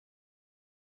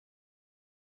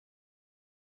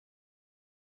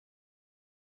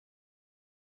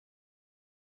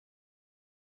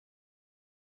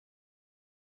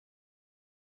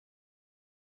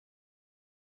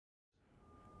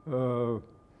uh,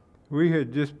 we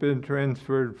had just been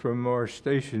transferred from our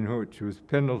station, which was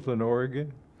Pendleton,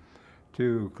 Oregon,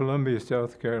 to Columbia,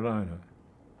 South Carolina.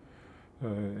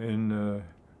 And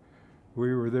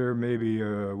we were there maybe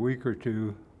a week or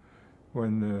two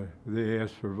when they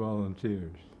asked for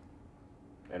volunteers.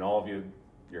 And all of you,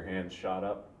 your hands shot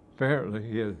up? Apparently,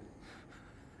 yes.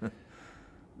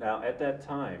 Now, at that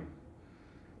time,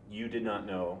 you did not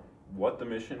know what the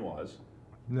mission was?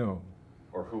 No.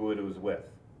 Or who it was with?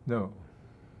 No.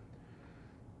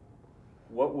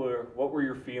 What were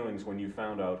your feelings when you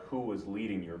found out who was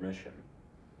leading your mission?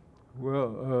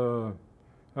 Well,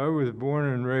 I was born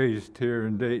and raised here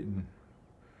in Dayton,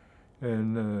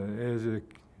 and as a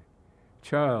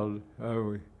child,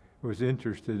 I was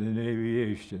interested in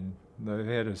aviation. I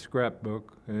had a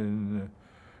scrapbook, and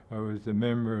I was a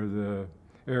member of the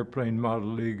Airplane Model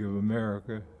League of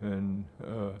America, and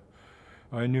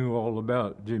I knew all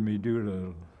about Jimmy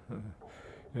Doolittle,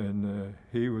 and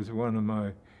he was one of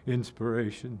my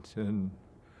inspirations, and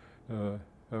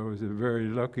I was a very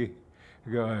lucky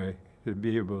guy to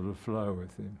be able to fly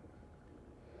with him.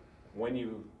 When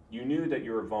you knew that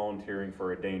you were volunteering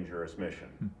for a dangerous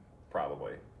mission,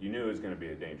 probably. You knew it was going to be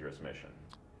a dangerous mission.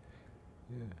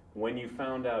 Yeah. When you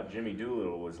found out Jimmy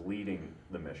Doolittle was leading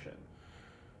the mission,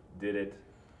 did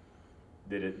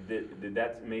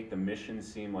that make the mission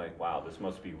seem like, wow, this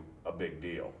must be a big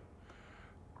deal?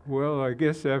 Well, I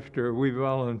guess after we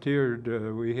volunteered,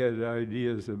 we had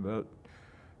ideas about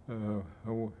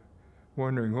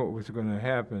wondering what was going to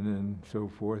happen and so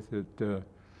forth. That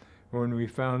when we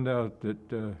found out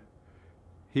that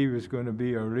he was going to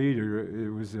be our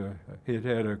leader, it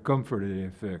had a comforting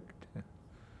effect.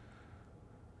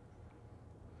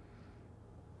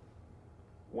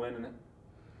 When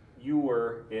you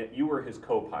were his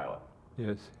co-pilot.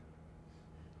 Yes.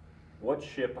 What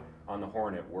ship on the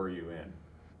Hornet were you in?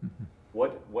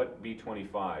 What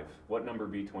B-25? What number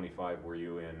B-25 were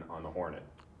you in on the Hornet?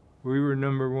 We were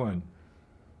number 1.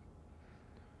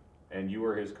 And you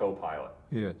were his co-pilot.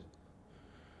 Yes.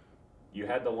 You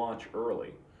had to launch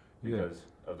early because yes.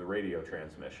 of the radio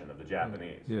transmission of the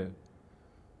Japanese. Yeah.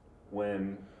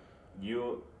 When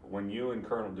you and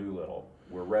Colonel Doolittle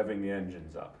were revving the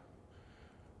engines up,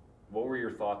 what were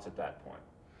your thoughts at that point?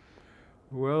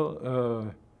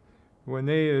 Well, when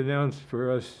they announced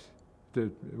for us that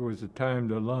it was the time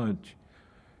to launch,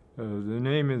 the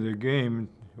name of the game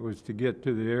was to get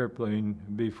to the airplane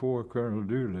before Colonel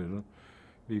Doolittle,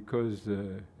 because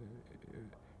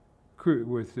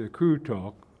with the crew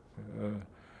talk,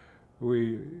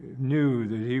 we knew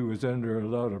that he was under a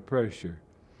lot of pressure,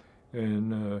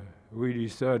 and we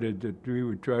decided that we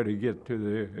would try to get to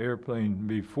the airplane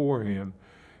before him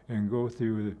and go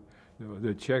through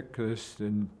the checklist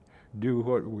and do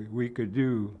what we could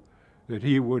do that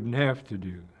he wouldn't have to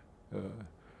do.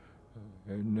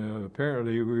 And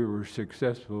apparently we were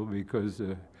successful, because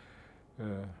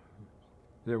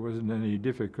there wasn't any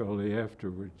difficulty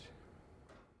afterwards.